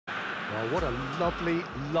Well, what a lovely,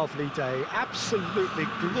 lovely day. Absolutely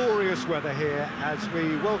glorious weather here as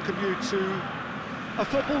we welcome you to a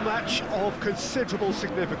football match of considerable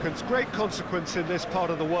significance. Great consequence in this part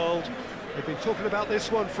of the world. They've been talking about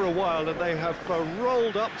this one for a while and they have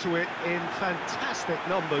rolled up to it in fantastic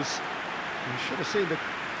numbers. You should have seen the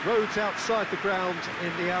roads outside the ground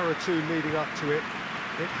in the hour or two leading up to it.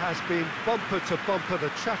 It has been bumper to bumper. The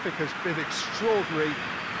traffic has been extraordinary.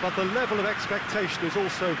 But the level of expectation is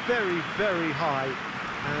also very, very high.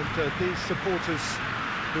 And these supporters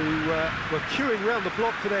who were queuing round the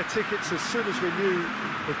block for their tickets as soon as we knew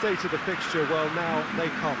the date of the fixture, well, now they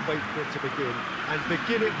can't wait for it to begin. And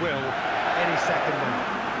begin it will any second now.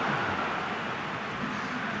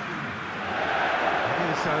 It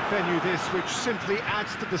is a venue this which simply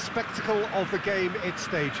adds to the spectacle of the game it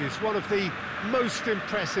stages. One of the most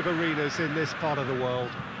impressive arenas in this part of the world.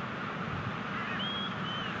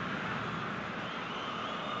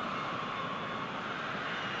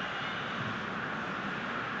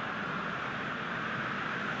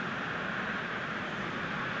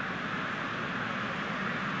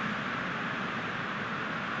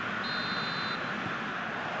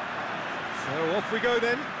 So off we go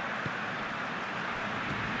then.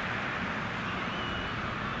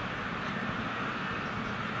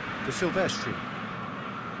 To Silvestri.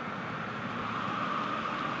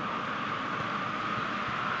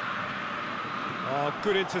 Oh,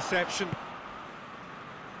 good interception.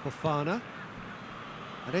 Fofana.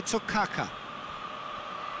 And it's Okaka.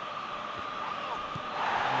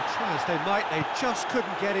 Try as they might, they just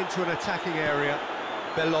couldn't get into an attacking area.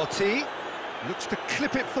 Bellotti looks to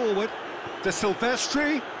clip it forward. De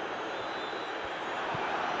Silvestri.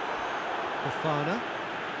 Fofana.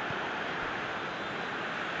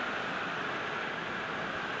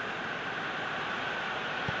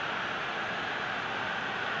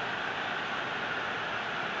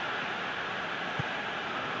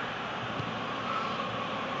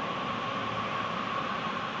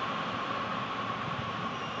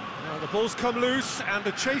 Now the ball's come loose and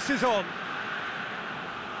the chase is on.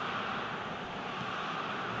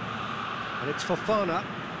 And it's Fofana.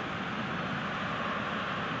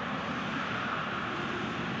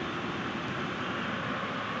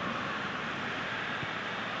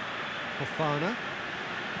 Fofana.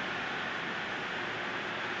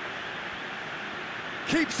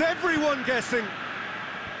 Keeps everyone guessing.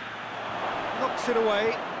 Knocks it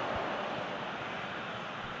away.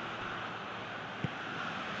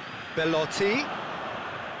 Bellotti.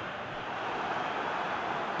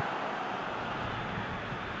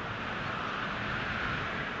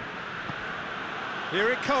 Here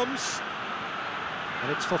it comes,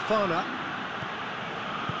 and it's Fofana.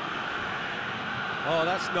 Oh,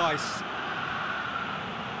 that's nice.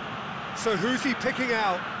 So who's he picking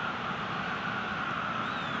out?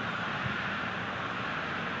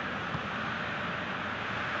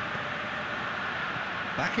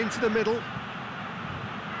 Back into the middle.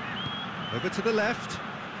 Over to the left.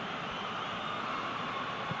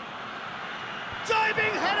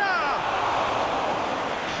 Diving header!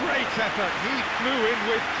 Great effort, he flew in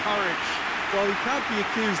with courage. Well, he can't be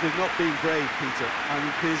accused of not being brave, Peter,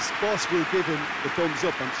 and his boss will give him the thumbs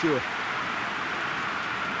up, I'm sure.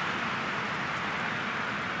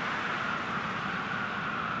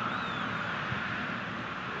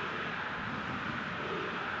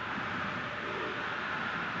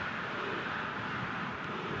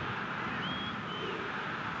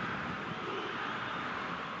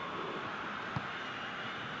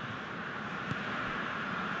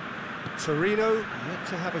 Torino yet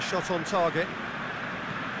to have a shot on target.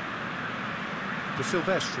 De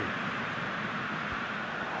Silvestri.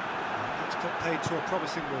 That's got paid to a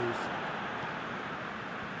promising move.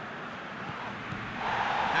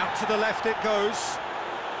 Out to the left it goes.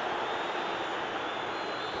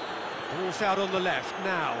 Ball's out on the left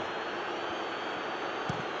now.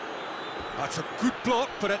 That's a good block,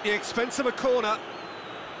 but at the expense of a corner.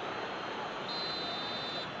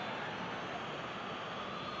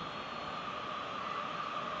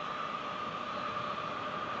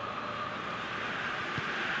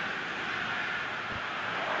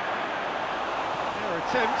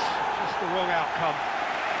 Attempt, just the wrong outcome.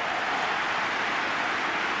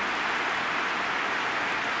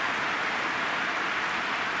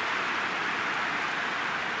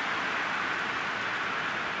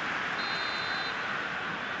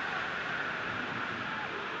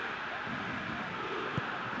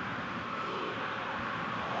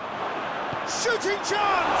 Shooting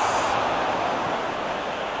chance!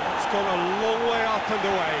 It's gone a long way up and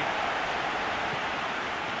away.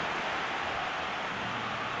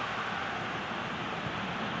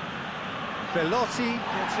 Belotti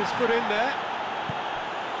gets his foot in there.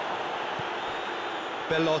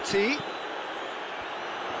 Belotti.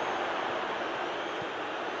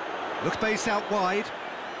 Looks base out wide.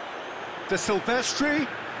 De Silvestri.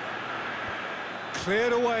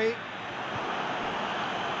 Cleared away.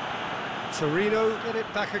 Torino get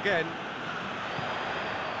it back again.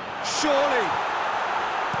 Surely.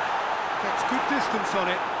 Gets good distance on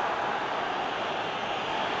it.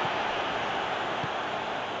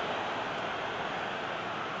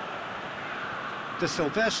 De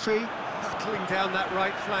Silvestri hurtling down that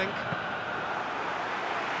right flank.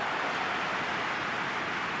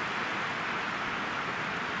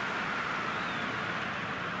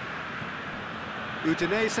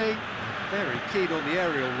 Udinese very keen on the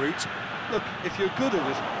aerial route. Look, if you're good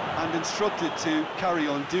at it and instructed to carry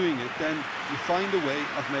on doing it, then you find a way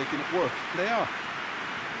of making it work. They are.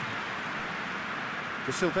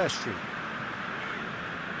 De Silvestri.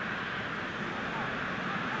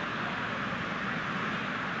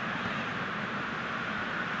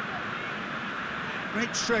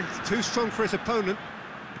 Great strength, too strong for his opponent.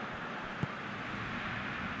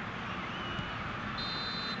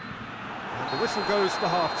 And the whistle goes for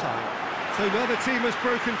half-time. So now the team has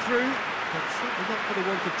broken through, but certainly not for the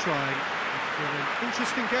want of trying. It's been an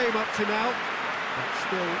interesting game up to now, but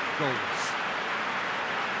still goals.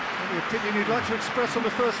 Any opinion you'd like to express on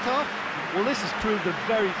the first half? Well, this has proved a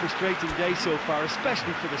very frustrating day so far,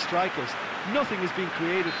 especially for the strikers. Nothing has been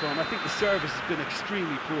created for them. I think the service has been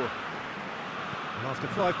extremely poor. And after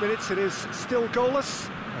 5 minutes, it is still goalless.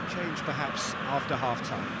 A change, perhaps, after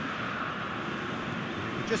half-time.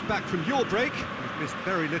 You're just back from your break. You've missed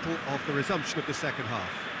very little of the resumption of the second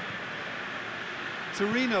half.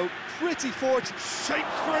 Torino pretty fortunate.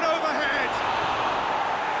 Shaped for an overhead!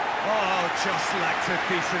 Oh, just lacked a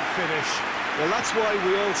decent finish. Well, that's why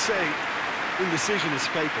we all say indecision is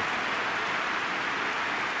fatal.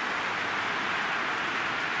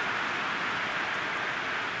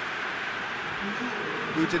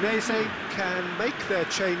 Udinese can make their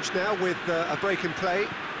change now with a break in play.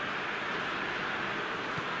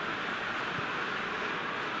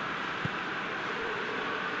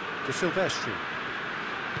 De Silvestri.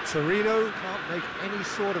 Torino can't make any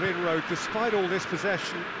sort of inroad despite all this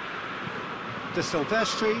possession. De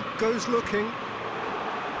Silvestri goes looking.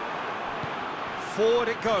 Forward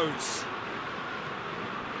it goes.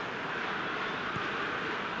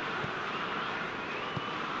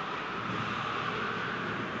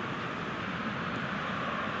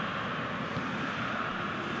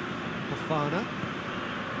 Fofana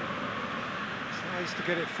tries to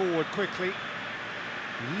get it forward quickly.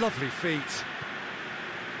 Lovely feet.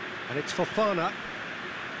 And it's Fofana.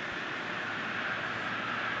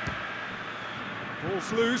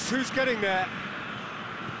 Ball's loose, who's getting there?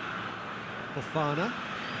 Fofana.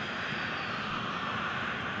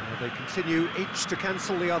 Now they continue each to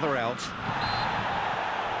cancel the other out.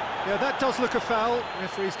 Yeah, that does look a foul.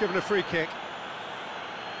 Referee's given a free kick.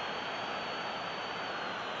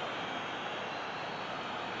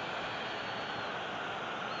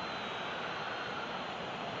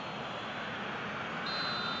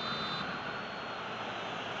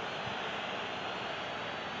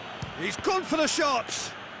 He's gone for the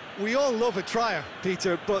shots. We all love a trier,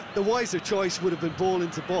 Peter, but the wiser choice would have been ball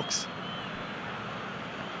into box.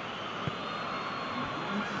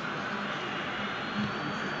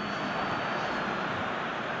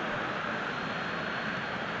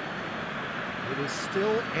 It is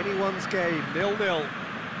still anyone's game, 0-0.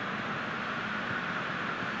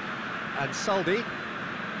 And Saldi.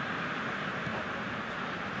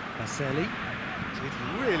 Baselli did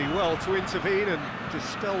really well to intervene and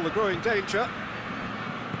dispel the growing danger.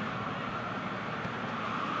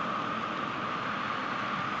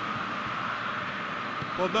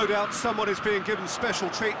 Well, no doubt someone is being given special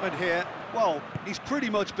treatment here. Well, he's pretty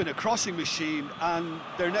much been a crossing machine, and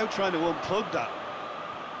they're now trying to unplug that.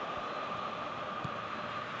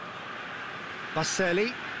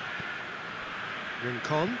 Baselli.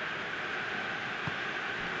 Rincon.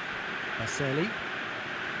 Baselli.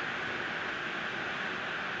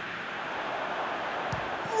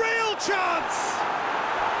 Real chance!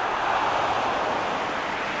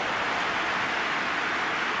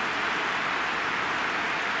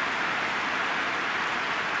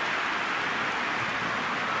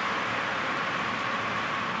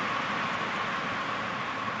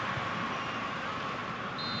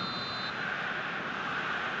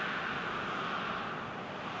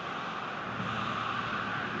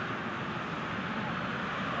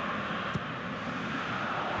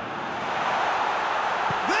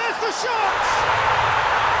 The shot!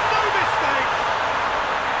 No mistake!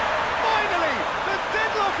 Finally, the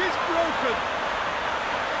deadlock is broken!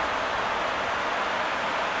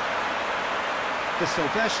 De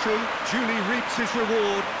Silvestri duly reaps his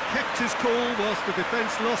reward, kept his cool whilst the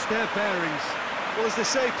defence lost their bearings. Well, as they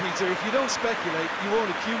say, Peter, if you don't speculate, you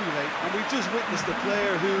won't accumulate. And we've just witnessed a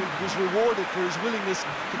player who was rewarded for his willingness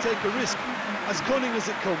to take a risk, as cunning as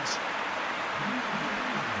it comes.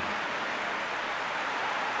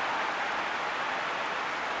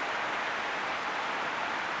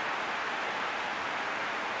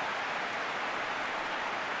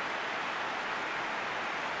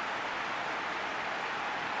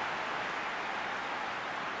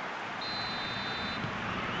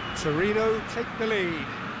 Torino take the lead.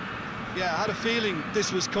 Yeah, I had a feeling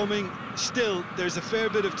this was coming. Still, there's a fair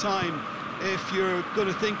bit of time if you're going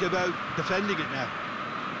to think about defending it now.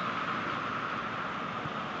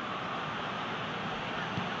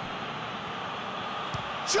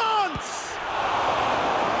 Chance!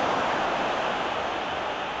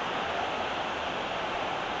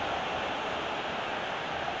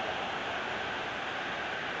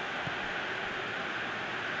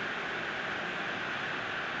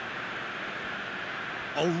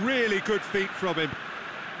 A really good feat from him.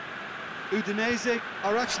 Udinese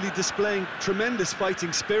are actually displaying tremendous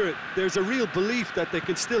fighting spirit. There's a real belief that they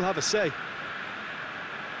can still have a say.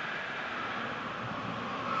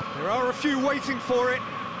 There are a few waiting for it.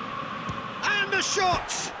 And the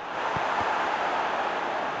shot!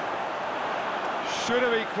 Should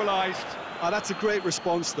have equalised. Oh, that's a great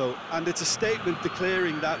response, though, and it's a statement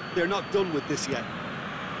declaring that they're not done with this yet.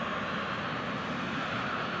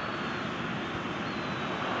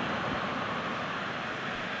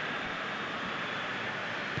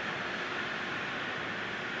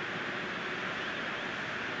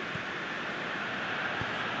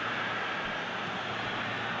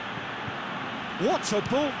 What a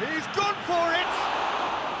ball! He's gone for it!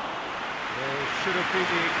 Well, should have been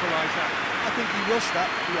the equaliser. I think he rushed that.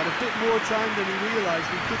 He had a bit more time than he realised.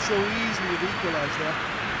 He could so easily have equalised there.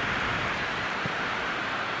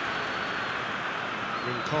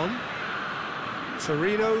 Rincon.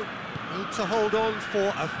 Torino need to hold on for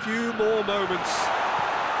a few more moments.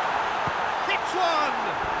 Hits one!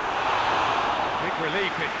 Big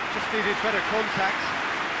relief, it just needed better contact.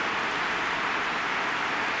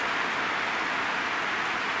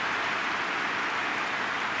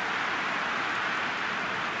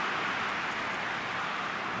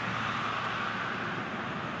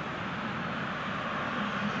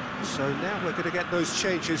 So now we're going to get those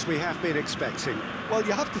changes we have been expecting. Well,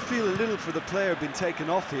 you have to feel a little for the player being taken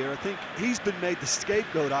off here. I think he's been made the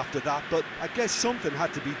scapegoat after that, but I guess something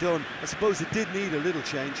had to be done. I suppose it did need a little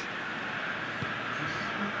change.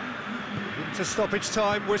 Into stoppage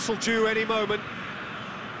time, whistle due any moment.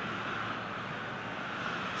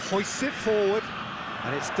 Hoists it forward,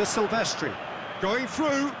 and it's De Silvestri going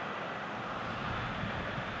through.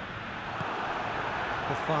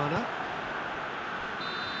 Fofana.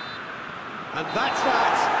 And that's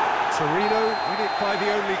that. Torino win it by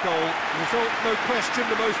the only goal. Result, no question,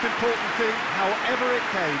 the most important thing, however it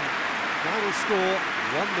came. Final score,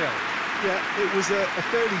 1-0. Yeah, it was a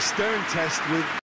fairly stern test with